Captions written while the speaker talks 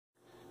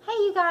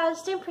you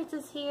guys, Jim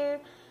Princess here,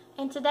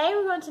 and today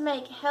we're going to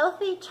make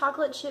healthy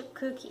chocolate chip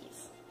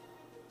cookies.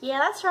 Yeah,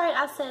 that's right,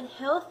 I said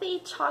healthy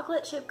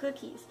chocolate chip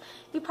cookies.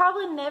 You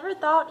probably never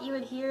thought you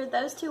would hear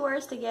those two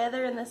words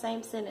together in the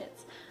same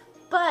sentence,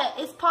 but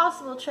it's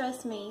possible,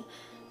 trust me.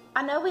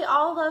 I know we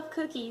all love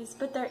cookies,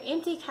 but they're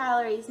empty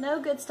calories, no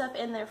good stuff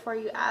in there for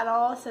you at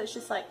all, so it's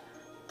just like,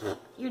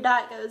 your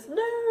diet goes,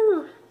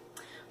 no!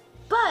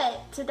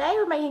 But today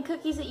we're making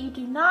cookies that you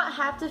do not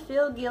have to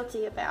feel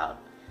guilty about.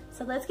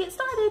 So let's get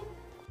started.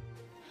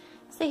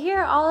 So here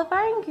are all of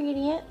our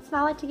ingredients, and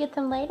I like to get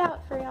them laid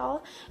out for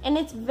y'all. And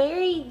it's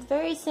very,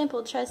 very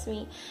simple, trust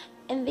me.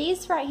 And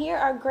these right here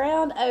are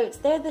ground oats.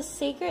 They're the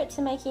secret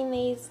to making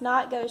these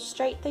not go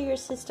straight through your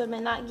system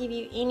and not give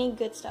you any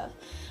good stuff.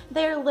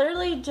 They're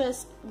literally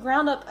just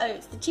ground up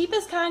oats, the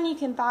cheapest kind you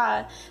can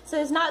buy. So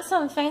it's not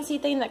some fancy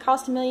thing that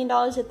costs $1 million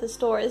at the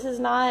store. This is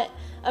not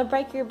a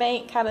break your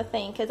bank kind of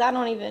thing, because I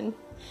don't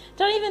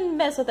even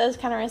mess with those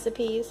kind of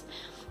recipes.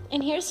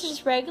 And here's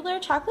just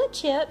regular chocolate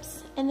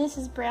chips, and this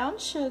is brown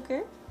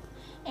sugar,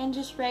 and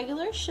just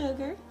regular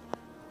sugar.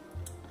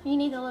 You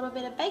need a little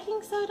bit of baking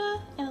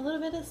soda and a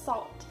little bit of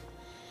salt.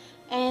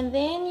 And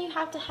then you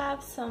have to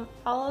have some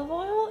olive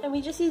oil, and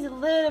we just use a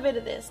little bit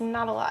of this,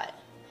 not a lot.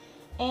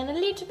 And a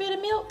little bit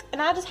of milk,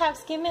 and I just have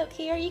skim milk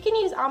here. You can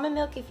use almond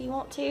milk if you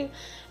want to.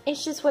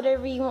 It's just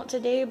whatever you want to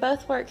do.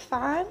 Both work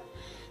fine.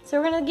 So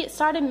we're going to get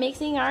started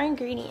mixing our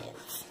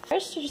ingredients.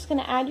 First, you're just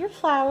going to add your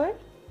flour.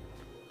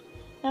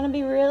 I'm going to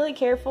be really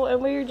careful,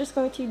 and we're just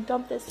going to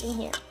dump this in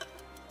here.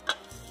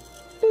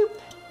 Boop.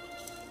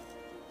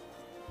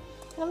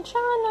 And I'm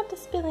trying not to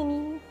spill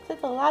any.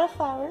 It's a lot of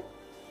flour.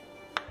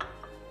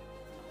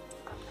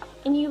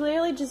 And you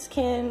literally just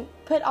can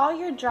put all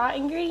your dry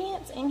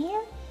ingredients in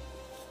here.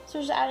 So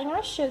we're just adding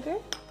our sugar.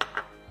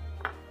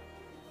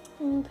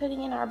 And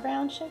putting in our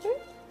brown sugar.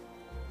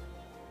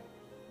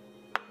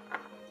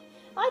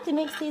 I like to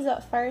mix these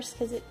up first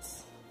because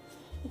it's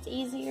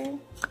easier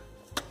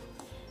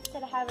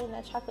instead of having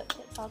the chocolate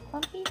chips all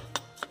clumpy.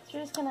 So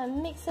we're just gonna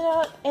mix it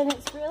up, and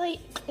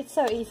it's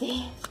so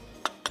easy.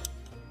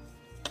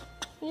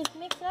 You just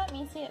mix it up and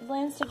you see it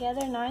blends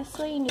together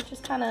nicely, and you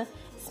just kind of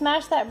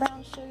smash that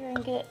brown sugar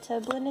and get it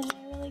to blend in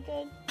there really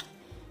good.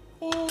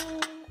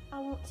 And I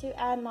want to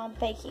add my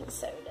baking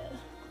soda.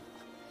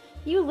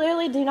 You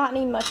literally do not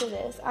need much of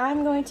this.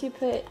 I'm going to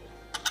put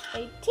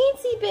a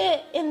teensy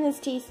bit in this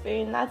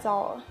teaspoon, that's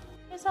all.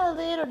 Here's a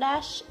little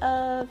dash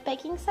of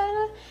baking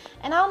soda,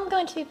 and I'm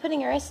going to be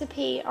putting a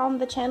recipe on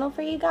the channel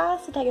for you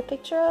guys to take a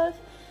picture of.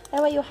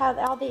 That way you'll have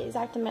all the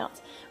exact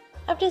amounts.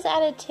 I've just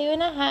added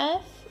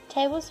 2.5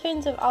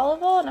 tablespoons of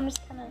olive oil, and I'm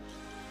just gonna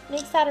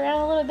mix that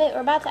around a little bit. We're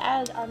about to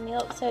add our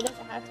milk, so it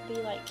doesn't have to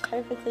be like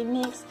perfectly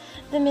mixed.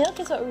 The milk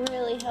is what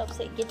really helps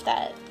it get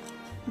that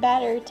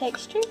batter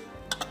texture.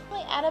 We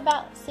add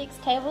about 6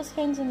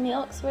 tablespoons of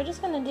milk, so we're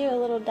just gonna do a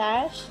little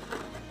dash.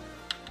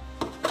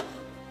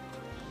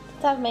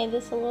 I've made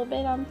this a little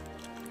bit, I'm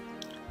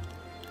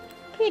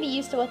pretty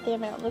used to what the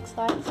amount looks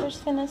like, so we're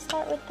just going to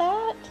start with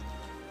that.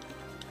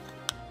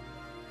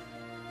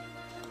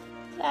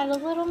 Add a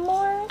little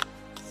more,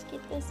 just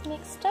get this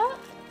mixed up.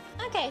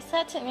 Okay, so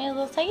that took me a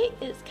little second.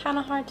 It's kind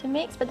of hard to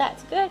mix, but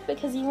that's good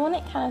because you want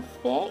it kind of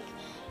thick.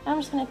 I'm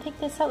just going to pick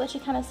this up, let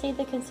you kind of see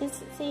the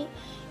consistency.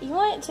 You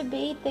want it to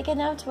be thick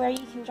enough to where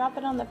you can drop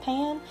it on the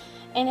pan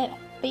and it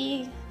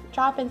be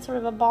dropping sort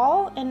of a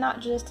ball and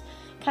not just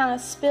kind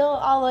of spill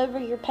all over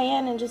your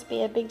pan and just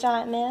be a big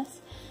giant mess.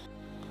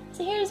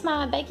 So here's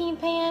my baking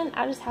pan.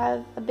 I just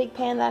have a big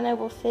pan that I know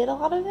will fit a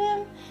lot of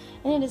them,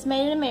 and it is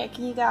made in America,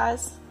 you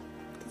guys,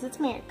 because it's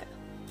America.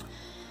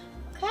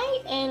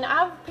 Okay, and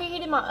I've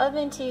preheated my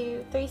oven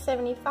to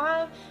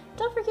 375.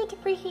 Don't forget to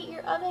preheat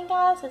your oven,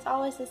 guys. It's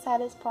always the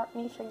saddest part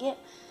when you forget.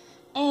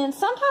 And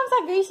sometimes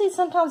I grease it,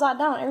 sometimes I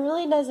don't. It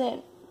really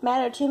doesn't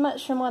matter too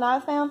much from what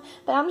I've found,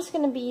 but I'm just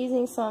going to be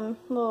using some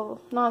little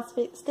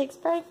non-stick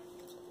spray.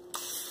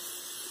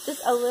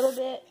 Just a little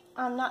bit.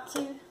 I'm not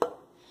too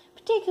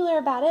particular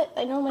about it.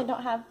 They normally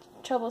don't have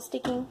trouble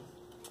sticking.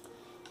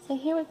 So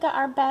here we've got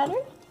our batter,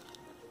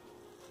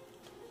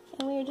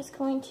 and we're just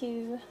going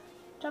to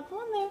drop them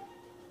on there.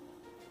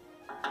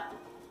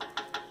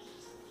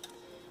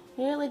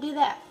 Really do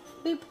that.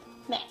 Boop.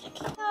 Magic.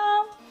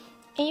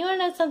 And you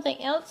want to know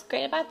something else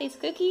great about these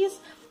cookies?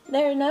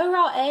 There are no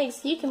raw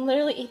eggs. You can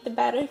literally eat the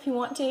batter if you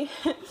want to.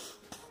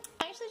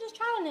 Just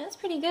trying it. It's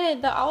pretty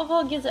good. The olive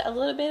oil gives it a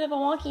little bit of a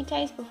wonky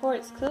taste before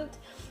it's cooked.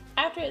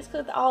 After it's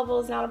cooked, the olive oil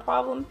is not a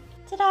problem.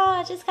 Ta-da!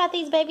 I just got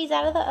these babies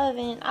out of the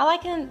oven. I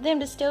like them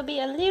to still be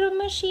a little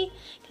mushy,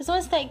 because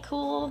once they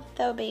cool,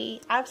 they'll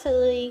be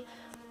absolutely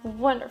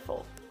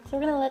wonderful. So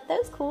we're going to let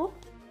those cool.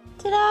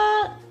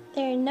 Ta-da!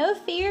 They're no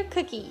fear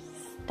cookies.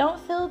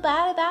 Don't feel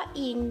bad about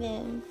eating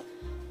them.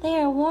 They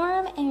are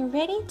warm and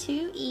ready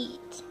to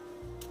eat.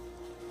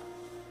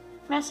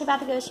 I'm actually about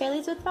to go share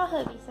these with my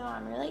hubby, so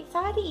I'm really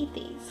excited to eat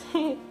these.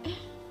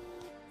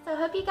 So I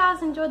hope you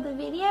guys enjoyed the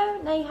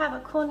video. Now you have a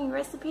cool new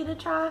recipe to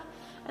try.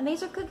 And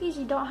these are cookies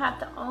you don't have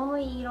to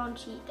only eat on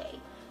cheat day.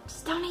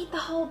 Just don't eat the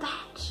whole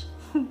batch.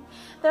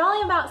 They're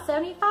only about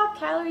 75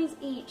 calories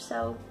each,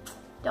 so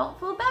don't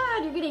feel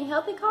bad. You're getting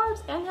healthy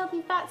carbs and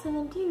healthy fats in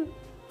them too.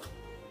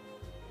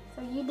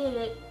 So you did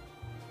it.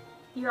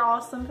 You're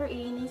awesome for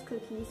eating these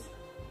cookies.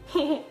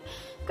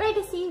 Great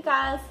to see you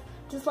guys.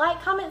 Just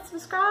like, comment,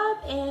 subscribe,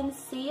 and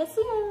see you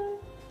soon.